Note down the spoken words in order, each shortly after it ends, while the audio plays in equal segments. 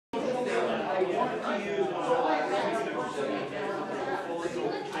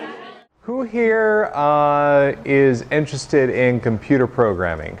Who here is interested in computer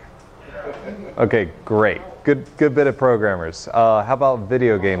programming? Okay, great. Good bit of programmers. How about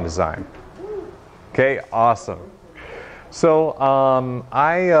video game design? Okay, awesome. So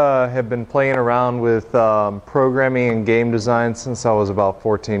I have been playing around with programming and game design since I was about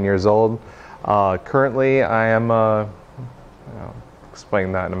 14 years old. Currently, I am, I'll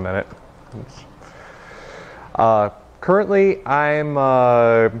explain that in a minute. Currently, I'm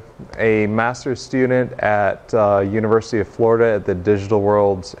a master's student at University of Florida at the Digital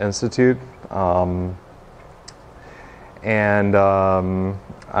Worlds Institute. I'm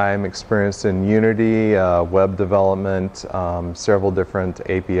experienced in Unity, web development, several different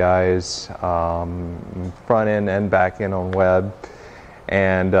APIs, front end and back end on web.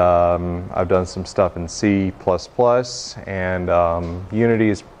 And I've done some stuff in C++, and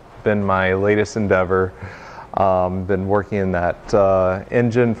Unity's been my latest endeavor. Been working in that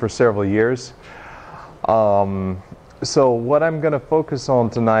engine for several years. So what I'm going to focus on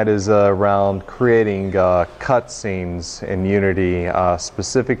tonight is around creating cutscenes in Unity,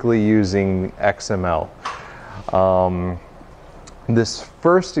 specifically using XML. This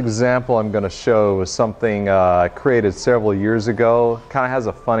first example I'm going to show is something I created several years ago. Kind of has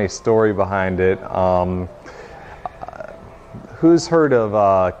a funny story behind it. Who's heard of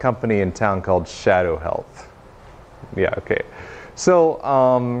a company in town called Shadow Health? Yeah, okay. So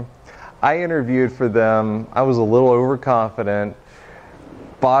I interviewed for them. I was a little overconfident,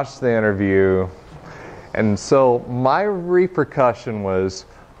 botched the interview, and so my repercussion was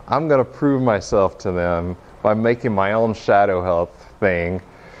I'm going to prove myself to them by making my own Shadow Health thing,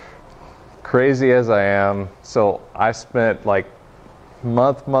 crazy as I am. So I spent like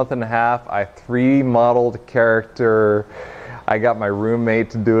month and a half. I 3D modeled a character. I got my roommate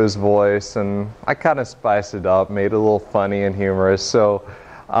to do his voice, and I kind of spiced it up, made it a little funny and humorous. So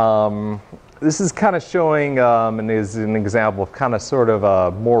this is kind of showing and is an example of kind of sort of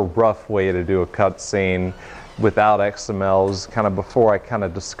a more rough way to do a cutscene without XMLs, kind of before I kind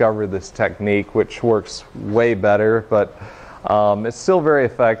of discovered this technique, which works way better, but it's still very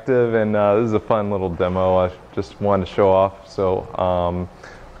effective, and this is a fun little demo I just wanted to show off. So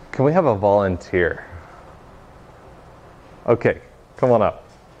can we have a volunteer? Okay, come on up.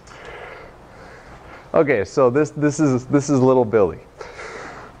 Okay, so this is little Billy.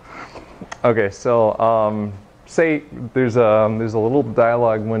 Okay, so say there's a little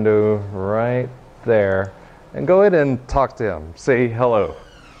dialogue window right there, and go ahead and talk to him. Say hello.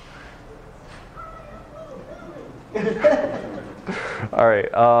 All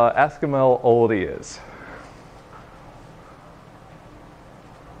right, ask him how old he is.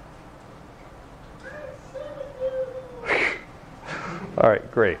 All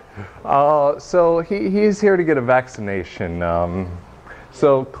right, great. So he's here to get a vaccination.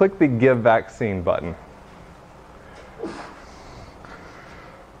 So click the Give Vaccine button.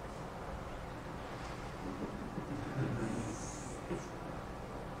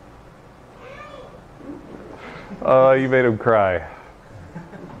 You made him cry.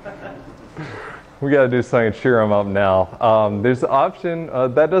 We got to do something to cheer him up now. There's the option.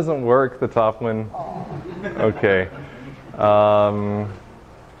 That doesn't work, the top one. Okay.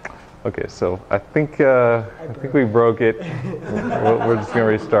 Okay, so I think we broke it. We're just gonna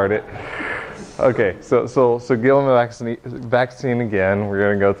restart it. Okay, so give him a vaccine again. We're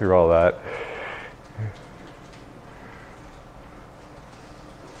gonna go through all that.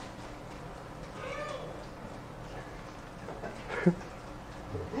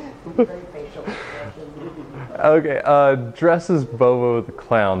 Okay, dress as Bobo the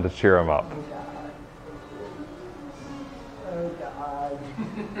Clown to cheer him up.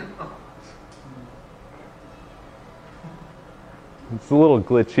 It's a little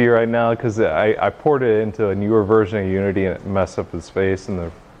glitchy right now because I ported it into a newer version of Unity and it messed up his face and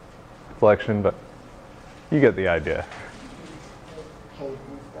the reflection, but you get the idea.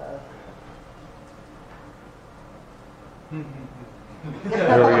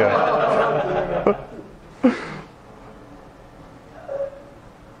 There we go.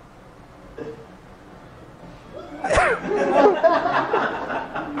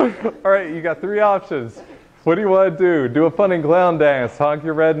 All right, you got 3 options. What do you want to do? Do a funny clown dance, honk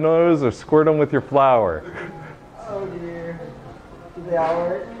your red nose, or squirt them with your flower? Oh dear. Do they all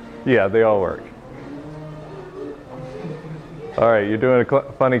work? Yeah, they all work. All right, you're doing a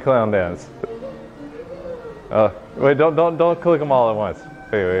funny clown dance. Wait, don't click them all at once.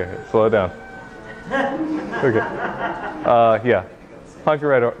 Wait, slow it down. Okay. Yeah, honk your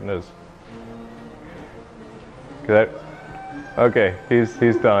red nose. Okay,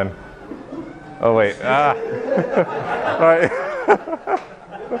 he's done. Oh wait. Ah. All right.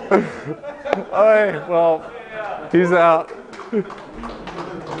 All right. Well, he's out.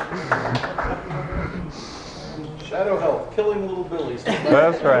 Shadow Health, killing little billies.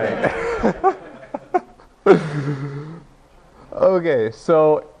 That's right. Okay.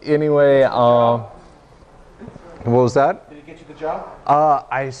 So anyway, what was that? Did it get you the job?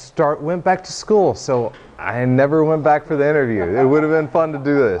 I went back to school, so I never went back for the interview. It would have been fun to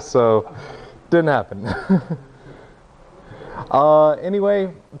do this, so didn't happen.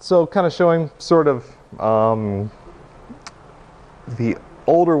 Anyway, so kind of showing sort of the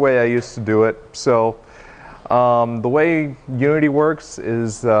older way I used to do it. So the way Unity works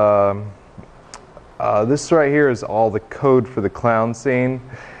is this right here is all the code for the clown scene.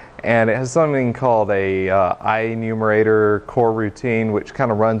 And it has something called a IEnumerator core routine, which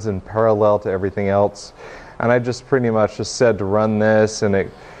kind of runs in parallel to everything else. And I just pretty much just said to run this, and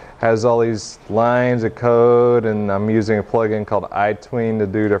it has all these lines of code, and I'm using a plugin called iTween to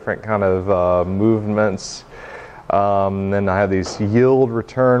do different kind of movements. Then I have these yield,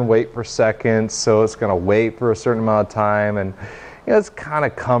 return, wait for seconds, so it's going to wait for a certain amount of time, and it's kind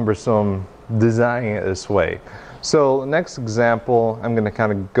of cumbersome designing it this way. So next example I'm going to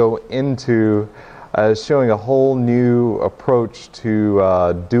kind of go into showing a whole new approach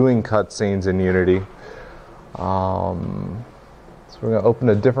to doing cutscenes in Unity. So we're going to open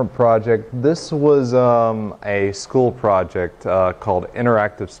a different project. This was a school project called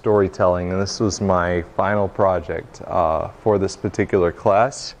Interactive Storytelling, and this was my final project for this particular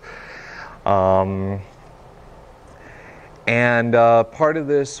class. And part of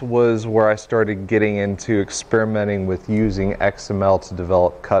this was where I started getting into experimenting with using XML to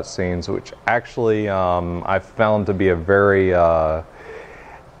develop cutscenes, which actually I found to be a very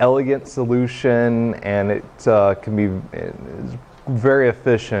elegant solution, and it can be very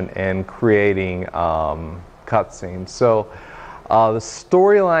efficient in creating cutscenes. So the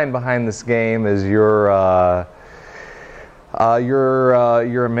storyline behind this game is you're a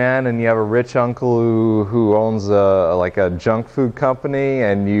man and you have a rich uncle who owns like a junk food company,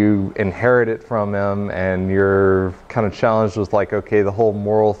 and you inherit it from him, and you're kind of challenged with like, okay, the whole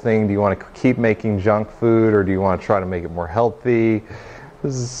moral thing, do you want to keep making junk food, or do you want to try to make it more healthy?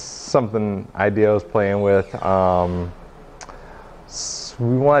 This is something idea I was playing with.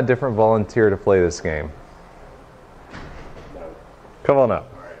 We want a different volunteer to play this game. Come on up.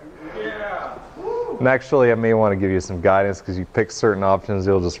 And actually, I may want to give you some guidance, because you pick certain options,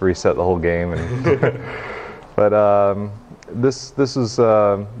 it'll just reset the whole game. And but this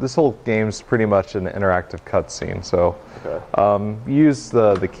whole game's pretty much an interactive cutscene. So use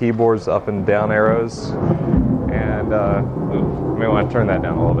the keyboard's up and down arrows, and you may want to turn that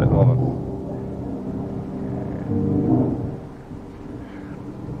down a little bit. Hold on.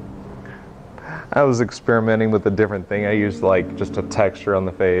 I was experimenting with a different thing. I used like just a texture on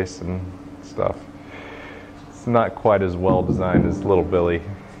the face and stuff. It's not quite as well designed as Little Billy.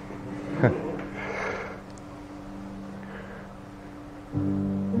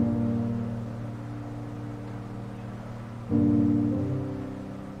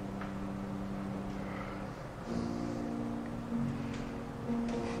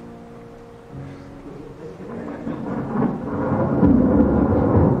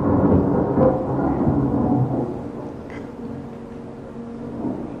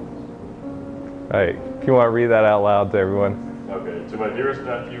 Hey, if you want to read that out loud to everyone. Okay, to my dearest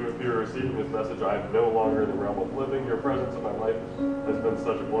nephew, if you are receiving this message, I am no longer in the realm of living. Your presence in my life has been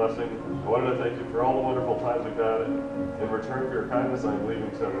such a blessing. I wanted to thank you for all the wonderful times we've had. In return for your kindness, I am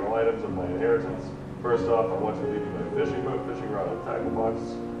leaving several items of my inheritance. First off, I want you to leave you my fishing boat, fishing rod, and tackle box.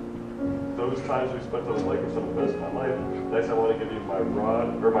 Those times we spent on the lake were some of the best of my life. Next, I want to give you my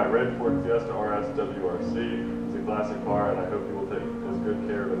red Ford Fiesta RS WRC. It's a classic car, and I hope you will take as good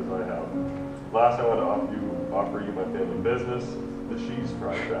care of it as I have. Last, I want to offer you my family business, the Cheese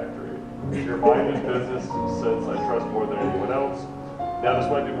Fry Factory. You're buying this business since I trust more than anyone else. Now, this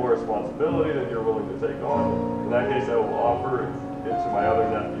might be more responsibility than you're willing to take on. In that case, I will offer it to my other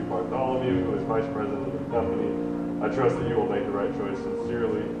nephew, Bartholomew, who is vice president of the company. I trust that you will make the right choice.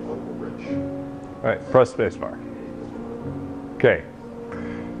 Sincerely, Uncle Rich. All right, press spacebar. Okay.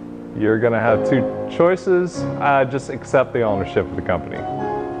 You're going to have two choices. Just accept the ownership of the company.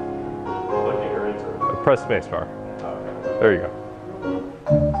 Press spacebar. Okay. There you go.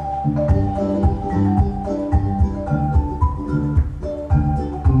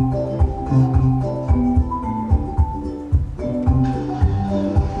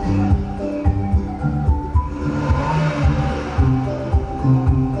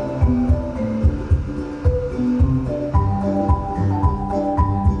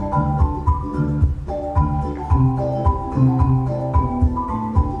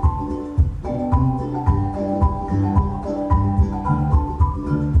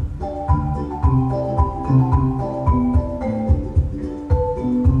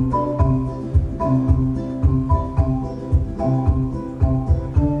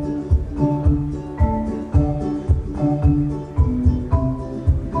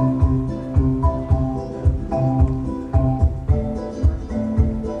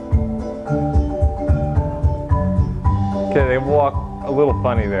 Okay, they walk a little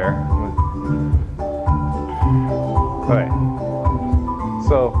funny there. Okay.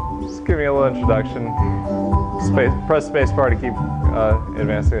 So, just giving you a little introduction. Press spacebar to keep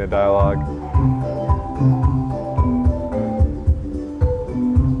advancing the dialogue.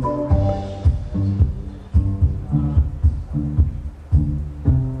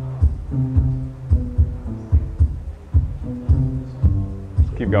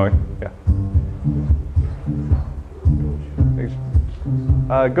 Just keep going. Yeah.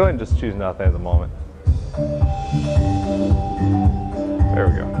 Go ahead and just choose nothing at the moment. There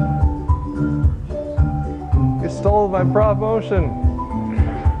we go. You stole my prop motion.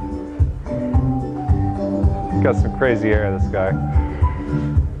 Got some crazy hair, this guy.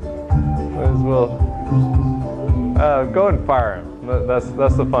 Might as well. Go ahead and fire him. That's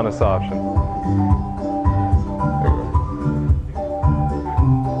the funnest option. There you go.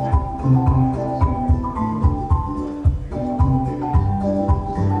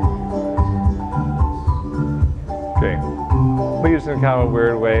 Okay. We use it in kind of a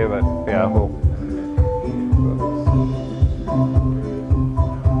weird way, but yeah, we'll.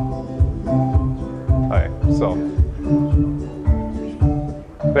 Alright, so.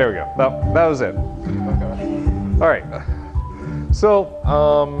 There we go. That was it. Alright. So,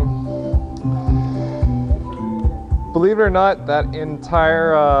 believe it or not, that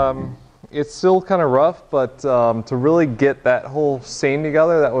entire, it's still kind of rough, but to really get that whole scene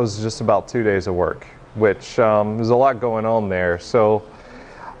together, that was just about 2 days of work, which there's a lot going on there. So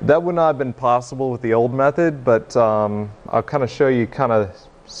that would not have been possible with the old method, but I'll kind of show you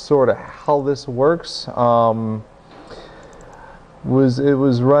sort of how this works. It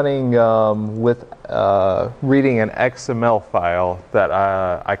was running with reading an XML file that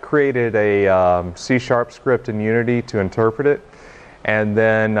I created a C# script in Unity to interpret it, and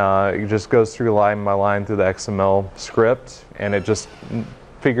then it just goes through line by line through the XML script, and it just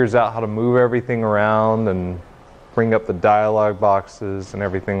figures out how to move everything around and bring up the dialog boxes and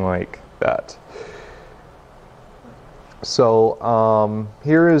everything like that. So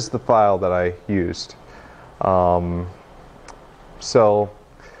here is the file that I used.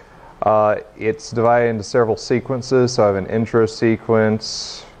 It's divided into several sequences. So I have an intro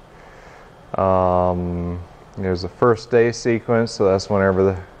sequence. There's a first day sequence, so that's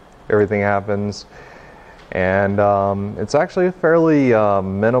whenever everything happens. And it's actually a fairly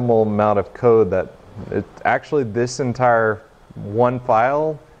minimal amount of code that actually this entire one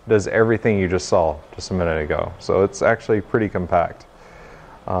file does everything you just saw just a minute ago. So it's actually pretty compact.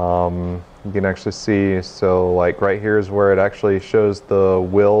 You can actually see, so like right here is where it actually shows the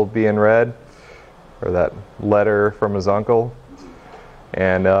will being read, or that letter from his uncle.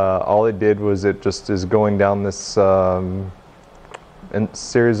 And all it did was it just is going down this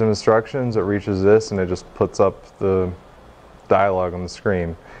series of instructions. It reaches this and it just puts up the dialogue on the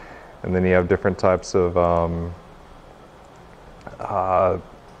screen. And then you have different types of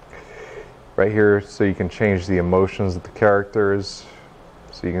right here, so you can change the emotions of the characters.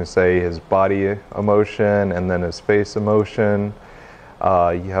 So you can say his body emotion and then his face emotion.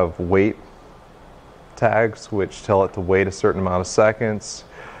 You have wait tags, which tell it to wait a certain amount of seconds.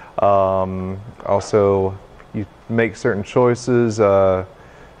 Also, you make certain choices. So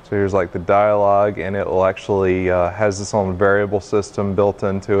here's like the dialogue, and it will actually has its own variable system built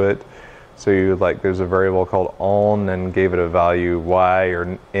into it. So there's a variable called on, and gave it a value y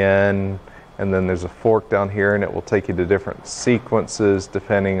or n. And then there's a fork down here, and it will take you to different sequences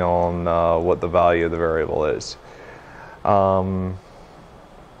depending on what the value of the variable is. Kind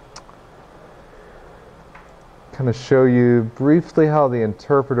of show you briefly how the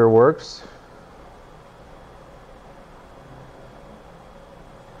interpreter works.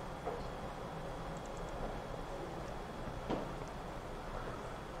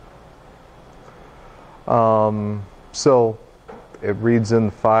 So it reads in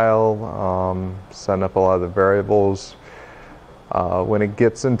the file, setting up a lot of the variables. When it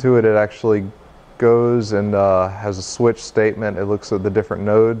gets into it, it actually goes and has a switch statement. It looks at the different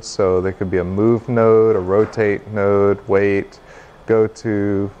nodes, so there could be a move node, a rotate node, wait, go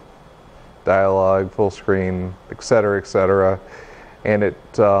to, dialogue, full screen, etc., etc. And it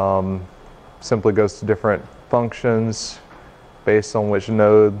simply goes to different functions based on which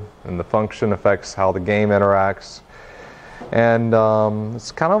node, and the function affects how the game interacts. And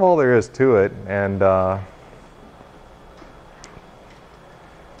it's kind of all there is to it. And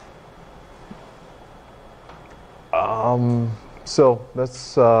so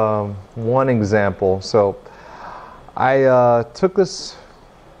that's one example. So I took this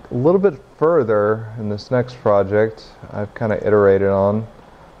a little bit further in this next project I've kind of iterated on.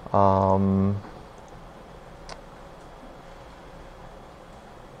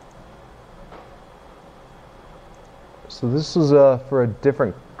 So this was for a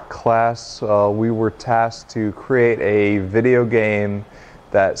different class. We were tasked to create a video game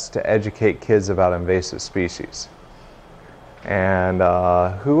that's to educate kids about invasive species. And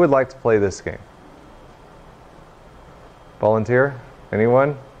who would like to play this game? Volunteer?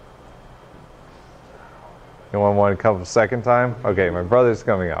 Anyone? Anyone want to come a second time? Okay, my brother's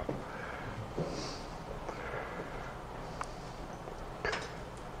coming up.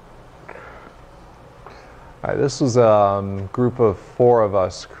 All right, this was a group of 4 of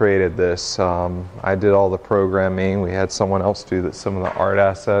us created this. I did all the programming. We had someone else do some of the art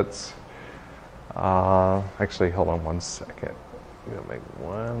assets. Actually, hold on one second. I'm gonna make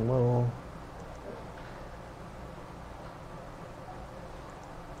one little.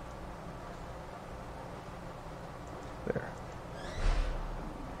 There.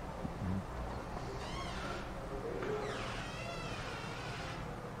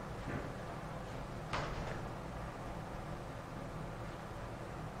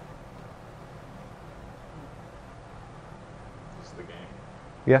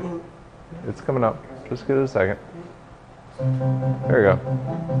 Yeah, it's coming up. Just give it a second. There we go.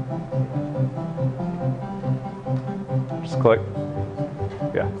 Just click.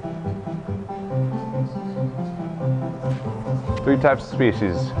 Yeah. 3 types of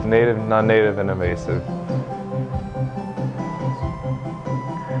species: native, non-native, and invasive.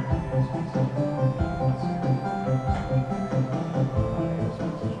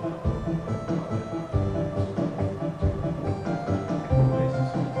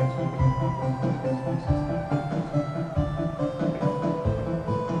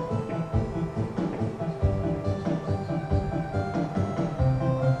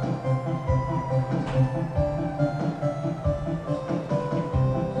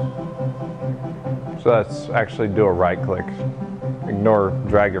 So that's actually do a right click. Ignore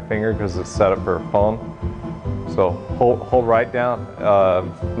drag your finger because it's set up for a palm. So hold right down.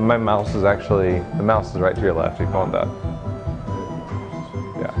 My mouse is actually, the mouse is right to your left if you want that.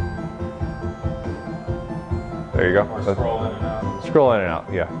 Yeah. There you go. Or scroll in and out. Scroll in and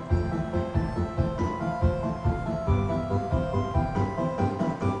out, yeah.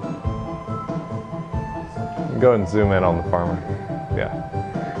 Go ahead and zoom in on the farmer. Yeah.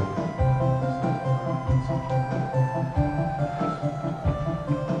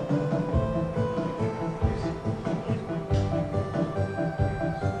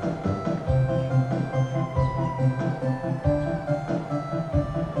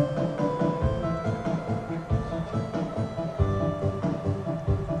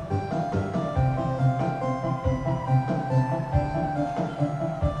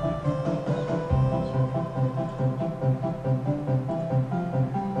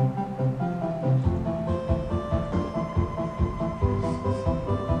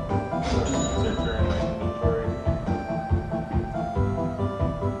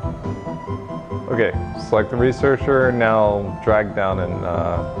 Okay, select the researcher, now drag down and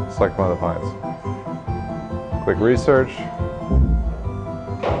select one of the finds. Click research.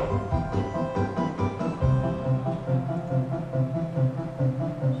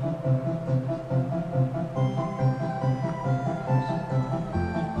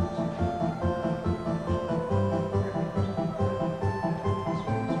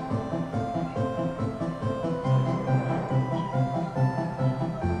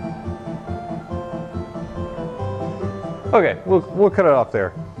 Okay, we'll cut it off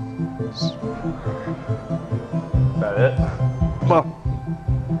there. Is that it? Well,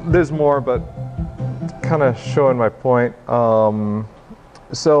 there's more, but kind of showing my point.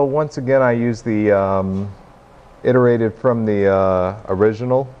 So once again, I use the iterated from the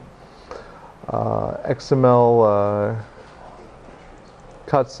original XML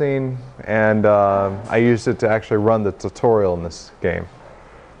cutscene, and I used it to actually run the tutorial in this game.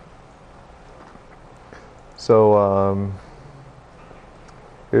 So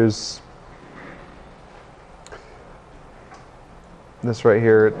here's this right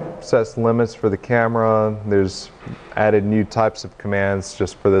here. It sets limits for the camera. There's added new types of commands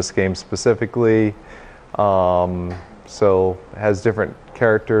just for this game specifically. So it has different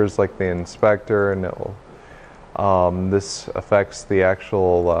characters like the inspector, and it'll, this affects the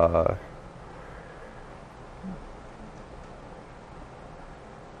actual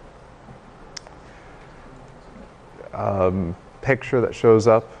picture that shows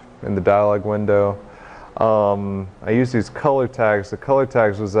up in the dialog window. I use these color tags. The color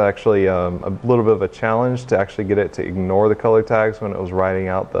tags was actually a little bit of a challenge to actually get it to ignore the color tags when it was writing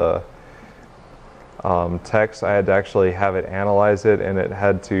out the text. I had to actually have it analyze it, and it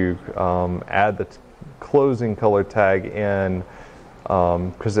had to add the closing color tag in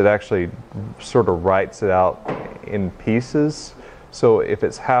because it actually sort of writes it out in pieces. So if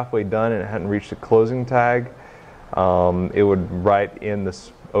it's halfway done and it hadn't reached the closing tag, it would write in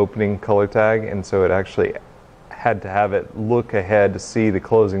this opening color tag, and so it actually had to have it look ahead to see the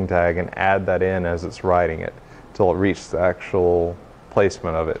closing tag and add that in as it's writing it till it reached the actual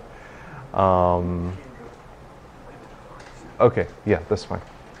placement of it. Okay, yeah, that's fine.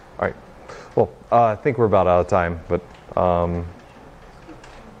 All right. Well, I think we're about out of time, but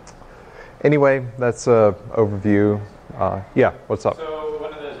anyway, that's an overview. Yeah, what's up? So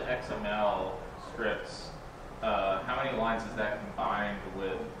one of those XML scripts, how many lines is that combined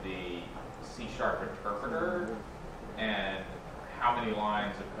with the C# interpreter? And how many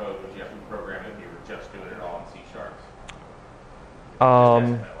lines of code would you have to program if you were just doing it all in C#?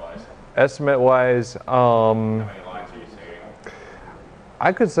 Estimate-wise, how many lines are you saving?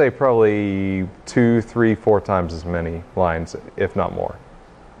 I could say probably 2, 3, 4 times as many lines, if not more.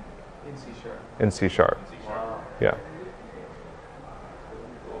 In C#. In C#. Wow. Yeah.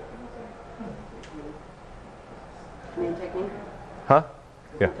 Main technique? Huh?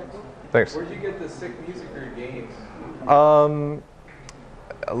 Yeah. Thanks. Where'd you get the sick music for your games?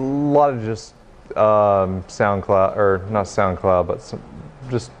 A lot of just SoundCloud, or not SoundCloud, but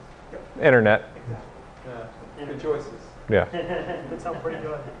just internet. Good choices. Yeah. That sounds pretty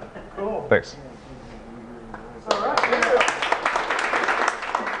good. Cool. Thanks. All right.